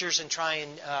take pictures and try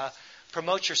and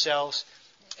promote yourselves.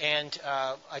 And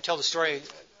I tell the story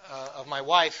of my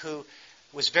wife, who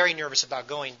was very nervous about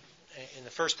going in the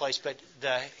first place. But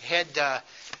the head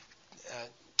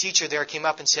teacher there came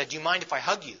up and said, do you mind if I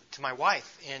hug you, to my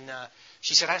wife? And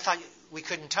she said, I thought we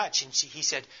couldn't touch. And he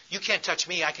said, you can't touch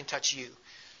me, I can touch you.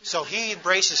 So he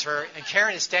embraces her, and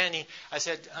Karen is standing. I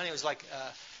said, honey, it was like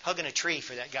hugging a tree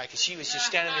for that guy, because she was just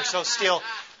standing there so still.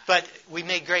 But we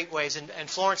made great waves. And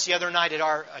Florence, the other night at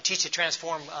our Teach to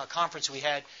Transform conference we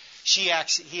had,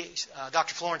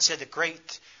 Dr. Florence said that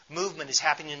great movement is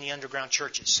happening in the underground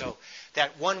churches. So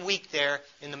that 1 week there,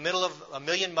 in the middle of 1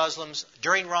 million Muslims,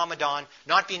 during Ramadan,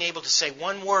 not being able to say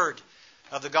one word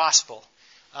of the gospel,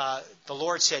 the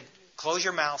Lord said, close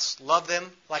your mouths, love them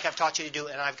like I've taught you to do,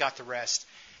 and I've got the rest.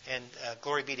 And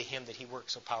glory be to Him that He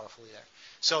worked so powerfully there.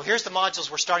 So here's the modules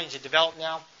we're starting to develop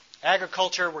now.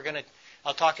 Agriculture,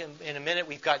 I'll talk in a minute.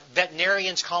 We've got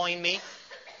veterinarians calling me,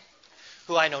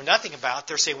 who I know nothing about.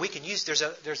 They're saying we can use. There's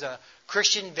a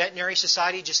Christian veterinary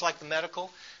society, just like the medical.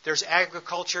 There's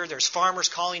agriculture. There's farmers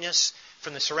calling us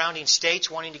from the surrounding states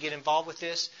wanting to get involved with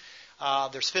this.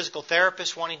 There's physical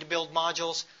therapists wanting to build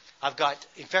modules. I've got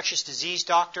infectious disease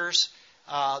doctors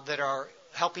that are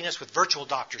helping us with virtual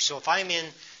doctors. So if I'm in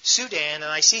Sudan and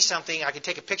I see something, I can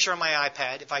take a picture on my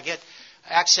iPad. If I get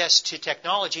access to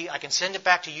technology, I can send it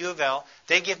back to U of L.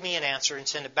 They give me an answer and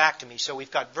send it back to me. So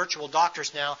we've got virtual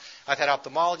doctors now. I've had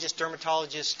ophthalmologists,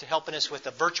 dermatologists helping us with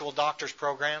the virtual doctors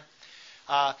program.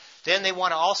 Then they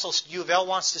want to also, U of L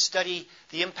wants to study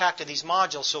the impact of these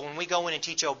modules. So when we go in and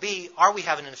teach OB, are we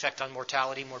having an effect on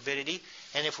mortality, morbidity?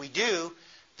 And if we do,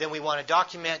 then we want to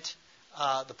document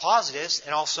the positives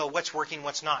and also what's working,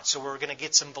 what's not. So we're going to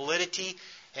get some validity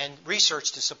and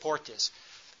research to support this.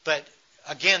 But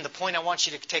again, the point I want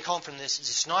you to take home from this is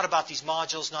it's not about these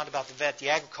modules, not about the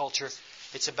agriculture.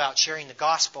 It's about sharing the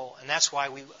gospel, and that's why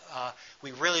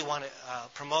we really want to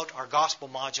promote our gospel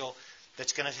module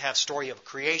that's going to have story of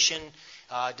creation.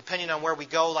 Depending on where we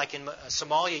go, like in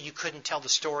Somalia, you couldn't tell the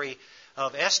story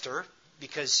of Esther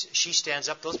because she stands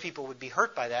up. Those people would be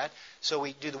hurt by that. So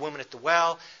we do the woman at the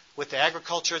well. With the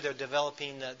agriculture, they're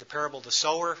developing the parable of the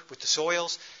sower with the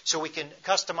soils. So we can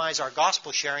customize our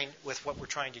gospel sharing with what we're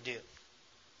trying to do.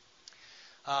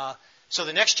 So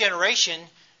the next generation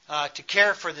to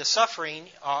care for the suffering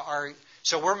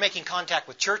so we're making contact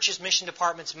with churches, mission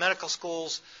departments, medical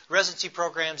schools, residency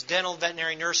programs, dental,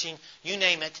 veterinary, nursing, you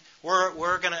name it.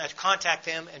 We're going to contact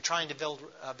them and trying to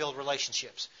build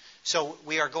relationships. So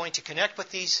we are going to connect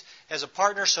with these as a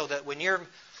partner so that when your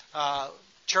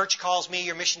church calls me,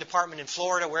 your mission department in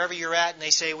Florida, wherever you're at, and they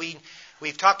say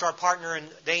we've talked to our partner and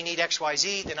they need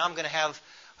XYZ, then I'm going to have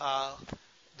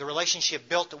the relationship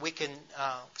built that we can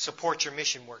support your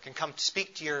mission work and come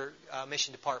speak to your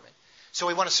mission department. So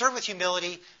we want to serve with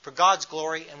humility for God's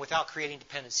glory and without creating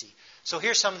dependency. So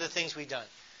here's some of the things we've done.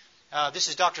 This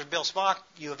is Dr. Bill Smock,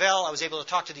 U of L. I was able to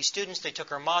talk to these students. They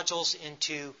took our modules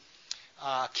into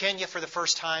Kenya for the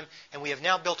first time, and we have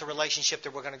now built a relationship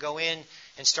that we're going to go in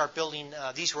and start building.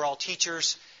 These were all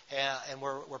teachers, and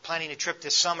we're planning a trip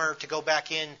this summer to go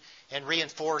back in and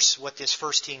reinforce what this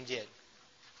first team did.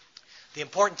 The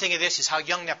important thing of this is how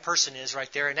young that person is right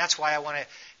there, and that's why I want to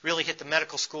really hit the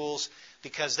medical schools,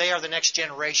 because they are the next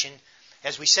generation.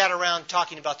 As we sat around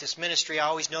talking about this ministry, I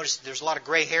always noticed that there's a lot of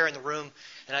gray hair in the room,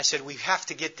 and I said, we have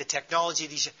to get the technology.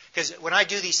 Because when I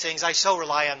do these things, I so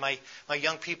rely on my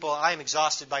young people. I am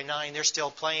exhausted by 9. They're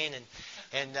still playing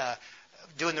and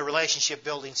doing the relationship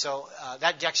building. So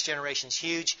that next generation is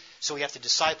huge, so we have to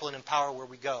disciple and empower where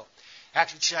we go.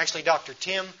 Actually, Dr.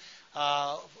 Tim,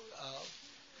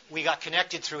 we got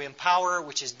connected through Empower,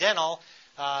 which is dental.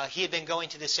 He had been going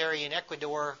to this area in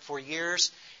Ecuador for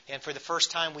years, and for the first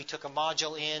time we took a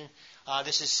module in.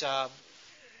 This is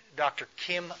Dr.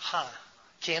 Kim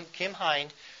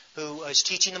Hind, who is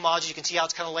teaching the module. You can see how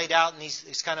it's kind of laid out, and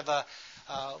it's kind of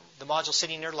the module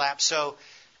sitting in their lap. So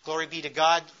glory be to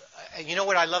God. You know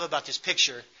what I love about this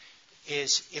picture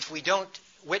is if we don't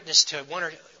witness to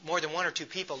more than one or two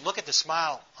people, look at the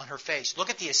smile on her face. Look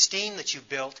at the esteem that you've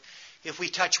built. If we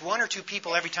touch one or two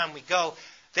people every time we go,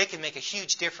 they can make a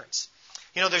huge difference.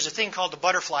 You know, there's a thing called the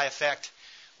butterfly effect,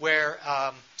 where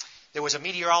there was a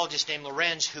meteorologist named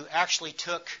Lorenz who actually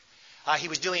he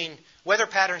was doing weather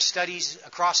pattern studies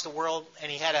across the world,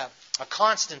 and he had a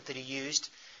constant that he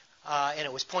used, and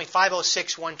it was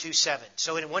 0.506127.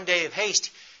 So in one day of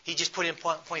haste, he just put in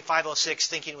 0.506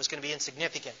 thinking it was going to be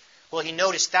insignificant. Well, he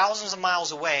noticed thousands of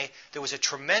miles away there was a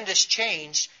tremendous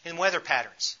change in weather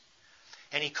patterns.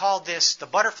 And he called this the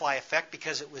butterfly effect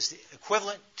because it was the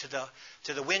equivalent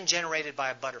to the wind generated by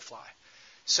a butterfly.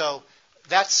 So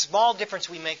that small difference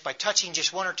we make by touching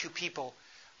just one or two people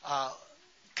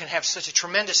can have such a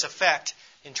tremendous effect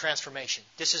in transformation.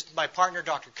 This is my partner,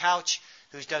 Dr. Couch,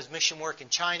 who does mission work in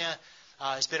China,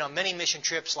 has been on many mission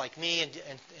trips like me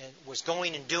and was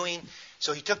going and doing.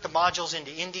 So he took the modules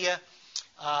into India.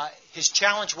 His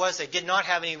challenge was they did not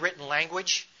have any written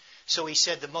language. So he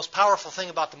said the most powerful thing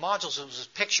about the modules was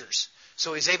pictures.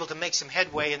 So he's able to make some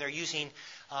headway, and they're using,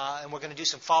 and we're going to do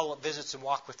some follow-up visits and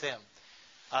walk with them.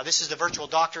 This is the virtual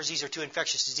doctors. These are 2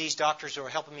 infectious disease doctors who are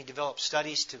helping me develop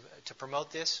studies to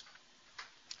promote this.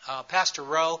 Pastor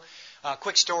Rowe,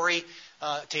 quick story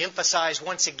to emphasize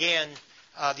once again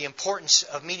the importance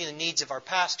of meeting the needs of our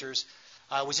pastors.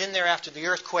 I was in there after the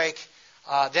earthquake.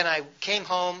 Then I came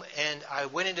home, and I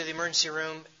went into the emergency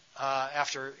room.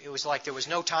 After it was like there was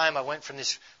no time, I went from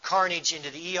this carnage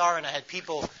into the ER, and I had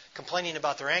people complaining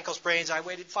about their ankle sprains. I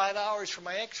waited 5 hours for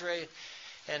my X-ray,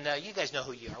 and you guys know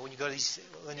who you are when you go to these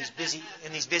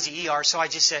busy ERs. So I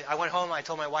just said, I went home. I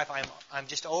told my wife, I'm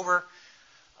just over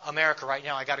America right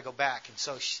now. I got to go back. And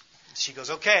so she goes,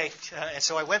 okay. And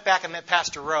so I went back and met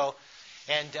Pastor Rowe,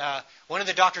 and one of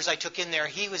the doctors I took in there,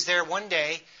 he was there one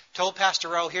day, told Pastor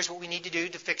Rowe, here's what we need to do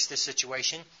to fix this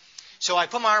situation. So I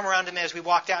put my arm around him as we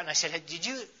walked out, and I said, hey, did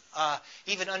you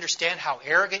even understand how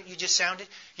arrogant you just sounded?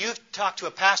 You've talked to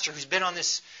a pastor who's been on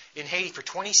this in Haiti for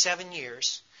 27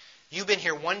 years. You've been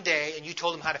here one day, and you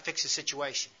told him how to fix the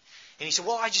situation. And he said,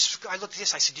 well, I looked at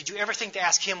this. I said, did you ever think to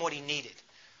ask him what he needed?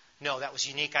 No, that was a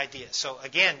unique idea. So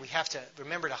again, we have to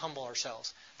remember to humble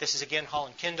ourselves. This is, again,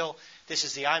 Holland Kindle. This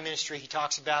is the eye ministry he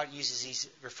talks about. He uses these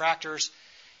refractors.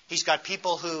 He's got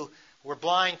people who were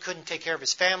blind, couldn't take care of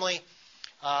his family.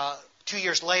 2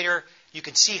 years later, you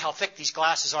can see how thick these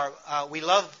glasses are. We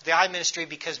love the eye ministry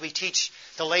because we teach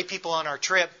the lay people on our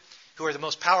trip, who are the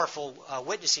most powerful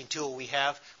witnessing tool we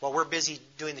have. While we're busy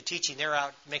doing the teaching, they're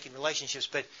out making relationships.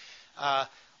 But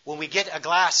when we get a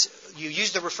glass, you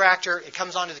use the refractor, it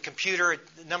comes onto the computer,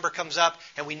 the number comes up,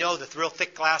 and we know the real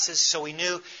thick glasses. So we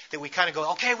knew that we kind of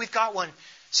go, okay, we've got one.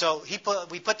 So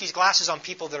we put these glasses on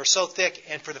people that are so thick,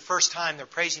 and for the first time they're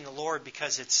praising the Lord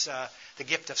because it's the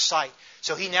gift of sight.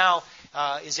 So he now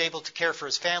is able to care for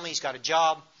his family. He's got a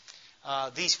job.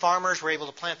 These farmers were able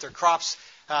to plant their crops.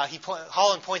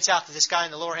 Holland points out that this guy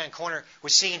in the lower hand corner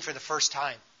was seeing for the first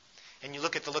time. And you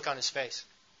look at the look on his face.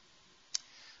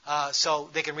 So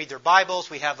they can read their Bibles.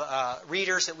 We have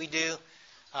readers that we do.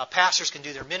 Pastors can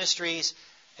do their ministries.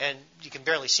 And you can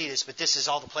barely see this, but this is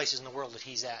all the places in the world that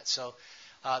he's at. So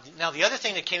now the other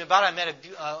thing that came about, I met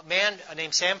a man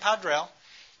named Sam Padrell.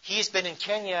 He has been in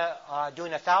Kenya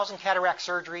doing 1,000 cataract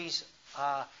surgeries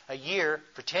a year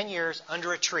for 10 years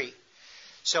under a tree.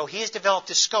 So he has developed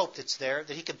this scope that's there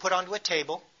that he can put onto a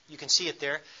table. You can see it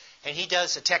there. And he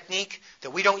does a technique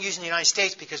that we don't use in the United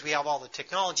States because we have all the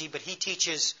technology, but he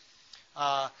teaches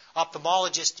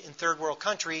ophthalmologists in third world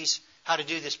countries how to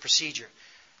do this procedure.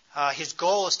 His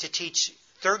goal is to teach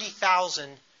 30,000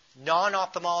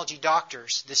 non-ophthalmology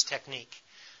doctors this technique.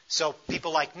 So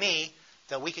people like me,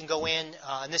 that we can go in,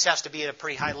 and this has to be at a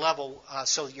pretty high level,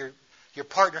 so your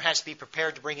partner has to be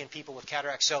prepared to bring in people with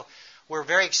cataracts. So we're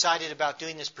very excited about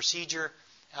doing this procedure,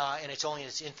 and it's only in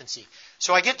its infancy.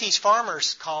 So I get these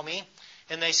farmers call me,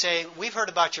 and they say, we've heard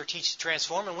about your Teach to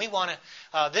Transform, and we want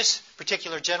to, this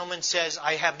particular gentleman says,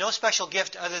 I have no special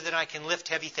gift other than I can lift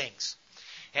heavy things.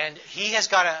 And he has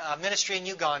got a ministry in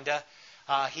Uganda.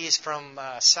 He is from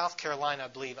South Carolina, I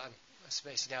believe. I'm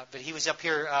spacing out. But he was up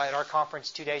here at our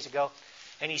conference 2 days ago.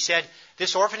 And he said,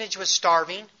 this orphanage was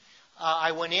starving.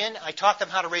 I went in. I taught them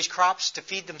how to raise crops to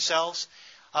feed themselves.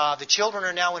 The children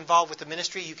are now involved with the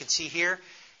ministry. You can see here.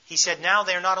 He said now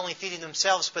they're not only feeding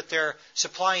themselves, but they're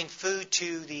supplying food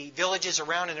to the villages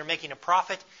around, and they're making a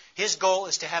profit. His goal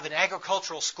is to have an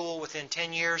agricultural school within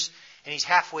 10 years, and he's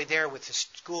halfway there with a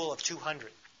school of 200.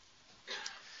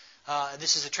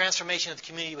 This is a transformation of the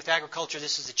community with agriculture.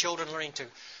 This is the children learning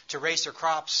to raise their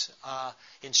crops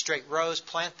in straight rows,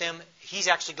 plant them. He's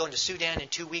actually going to Sudan in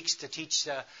 2 weeks to teach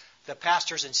the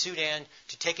pastors in Sudan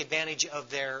to take advantage of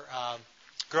their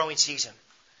growing season.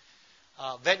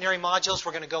 Veterinary modules,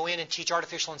 we're going to go in and teach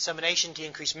artificial insemination to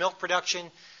increase milk production,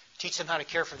 teach them how to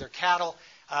care for their cattle.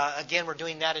 Again, we're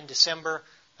doing that in December,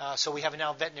 so we have a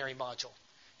now veterinary module.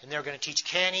 And they're going to teach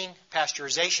canning,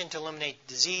 pasteurization to eliminate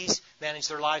disease, manage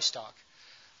their livestock.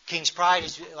 King's Pride,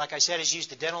 like I said, has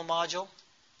used the dental module.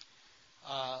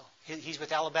 He's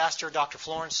with Alabaster, Dr.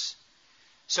 Florence.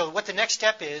 So what the next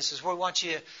step is we want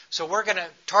you. So we're going to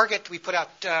target. We put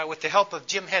out with the help of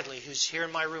Jim Headley, who's here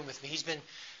in my room with me. He's been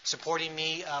supporting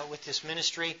me with this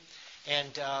ministry,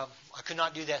 and I could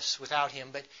not do this without him.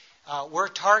 But we're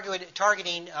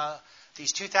targeting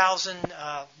these 2,000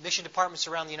 mission departments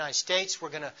around the United States. We're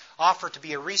going to offer to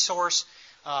be a resource.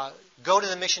 Go to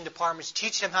the mission departments,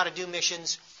 teach them how to do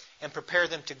missions, and prepare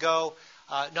them to go.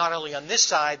 Not only on this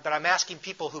side, but I'm asking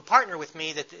people who partner with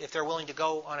me that if they're willing to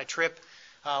go on a trip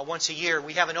once a year.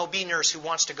 We have an OB nurse who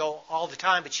wants to go all the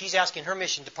time, but she's asking her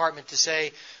mission department to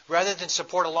say, rather than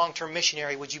support a long-term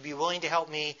missionary, would you be willing to help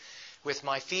me with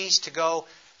my fees to go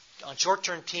on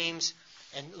short-term teams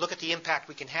and look at the impact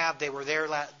we can have? They were there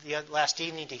last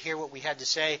evening to hear what we had to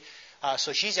say.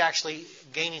 So she's actually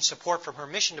gaining support from her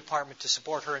mission department to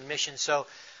support her in mission. So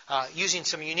using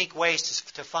some unique ways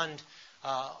to fund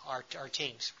our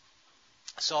teams.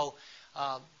 So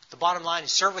the bottom line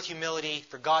is serve with humility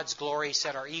for God's glory,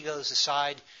 set our egos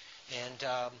aside,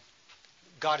 and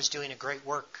God is doing a great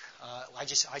work. I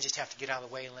just have to get out of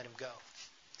the way and let Him go.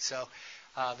 So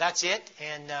that's it.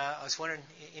 And I was wondering,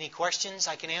 any questions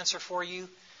I can answer for you?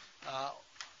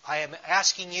 I am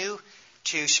asking you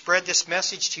to spread this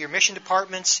message to your mission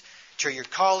departments, to your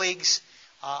colleagues.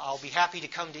 I'll be happy to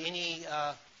come to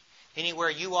anywhere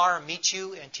you are and meet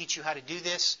you and teach you how to do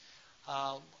this.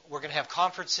 We're going to have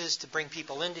conferences to bring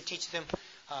people in to teach them.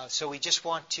 So we just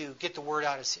want to get the word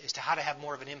out as to how to have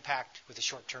more of an impact with a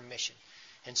short-term mission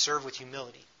and serve with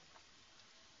humility.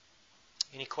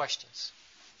 Any questions?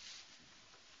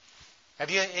 Have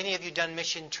any of you done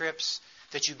mission trips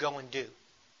that you go and do?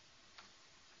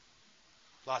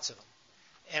 Lots of them.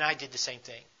 And I did the same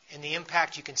thing. And the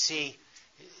impact you can see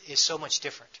is so much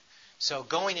different. So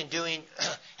going and doing,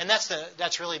 and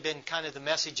that's really been kind of the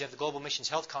message of the Global Missions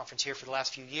Health Conference here for the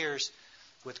last few years,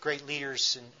 with great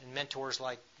leaders and mentors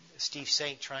like Steve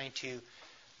Saint trying to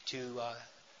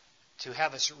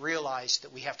have us realize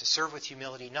that we have to serve with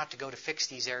humility, not to go to fix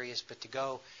these areas, but to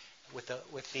go with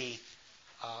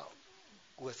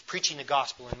preaching the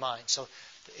gospel in mind. So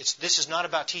this is not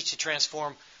about Teach to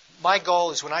Transform. My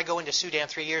goal is when I go into Sudan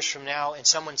 3 years from now and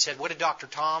someone said, what did Dr.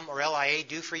 Tom or LIA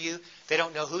do for you? They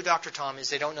don't know who Dr. Tom is.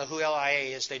 They don't know who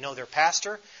LIA is. They know their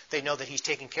pastor. They know that he's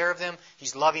taking care of them.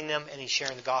 He's loving them, and he's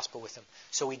sharing the gospel with them.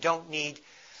 So we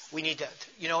need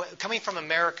to, coming from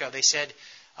America, they said,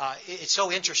 it's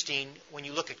so interesting when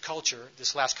you look at culture,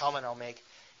 this last comment I'll make,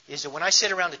 is that when I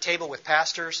sit around the table with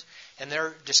pastors and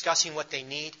they're discussing what they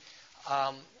need,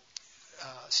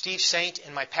 Steve Saint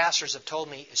and my pastors have told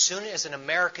me as soon as an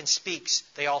American speaks,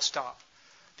 they all stop.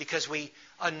 Because we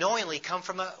unknowingly come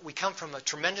from a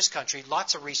tremendous country,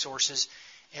 lots of resources,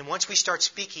 and once we start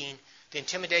speaking, the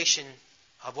intimidation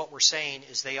of what we're saying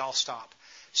is they all stop.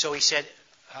 So he said,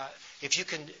 if you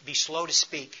can be slow to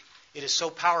speak, it is so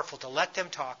powerful to let them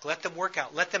talk, let them work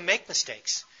out, let them make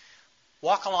mistakes.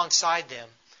 Walk alongside them,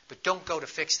 but don't go to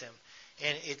fix them.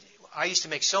 And I used to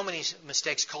make so many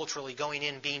mistakes culturally going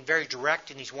in, being very direct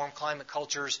in these warm climate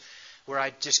cultures, where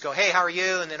I just go, hey, how are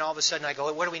you? And then all of a sudden I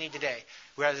go, what do we need today?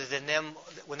 Rather than them,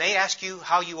 when they ask you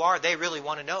how you are, they really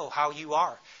want to know how you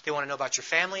are. They want to know about your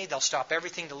family. They'll stop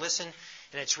everything to listen.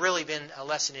 And it's really been a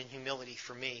lesson in humility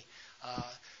for me.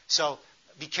 So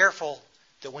be careful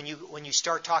that when you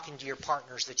start talking to your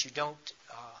partners that you don't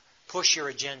push your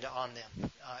agenda on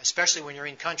them, especially when you're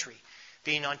in country,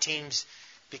 being on teams,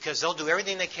 because they'll do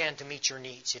everything they can to meet your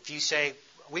needs. If you say,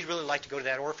 we'd really like to go to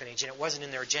that orphanage, and it wasn't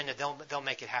in their agenda, they'll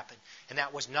make it happen. And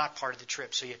that was not part of the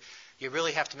trip. So you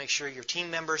really have to make sure your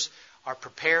team members are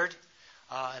prepared,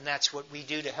 and that's what we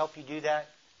do to help you do that.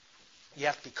 You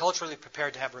have to be culturally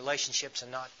prepared to have relationships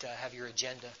and not have your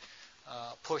agenda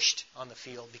pushed on the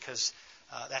field, because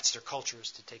that's their culture,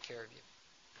 is to take care of you.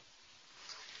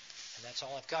 And that's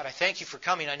all I've got. I thank you for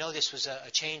coming. I know this was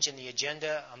a change in the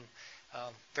agenda.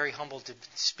 I'm very humbled to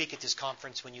speak at this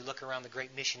conference when you look around the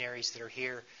great missionaries that are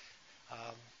here.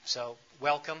 So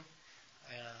welcome,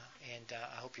 and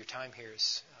I hope your time here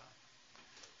is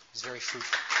very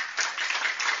fruitful.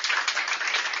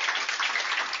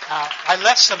 I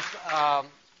left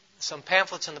some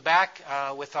pamphlets in the back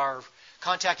with our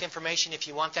contact information. If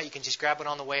you want that, you can just grab it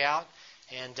on the way out.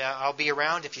 And I'll be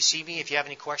around. If you see me, if you have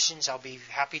any questions, I'll be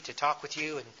happy to talk with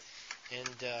you and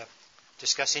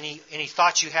discuss any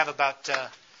thoughts you have about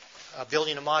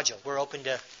building a module. We're open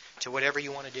to whatever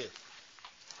you want to do.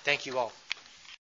 Thank you all.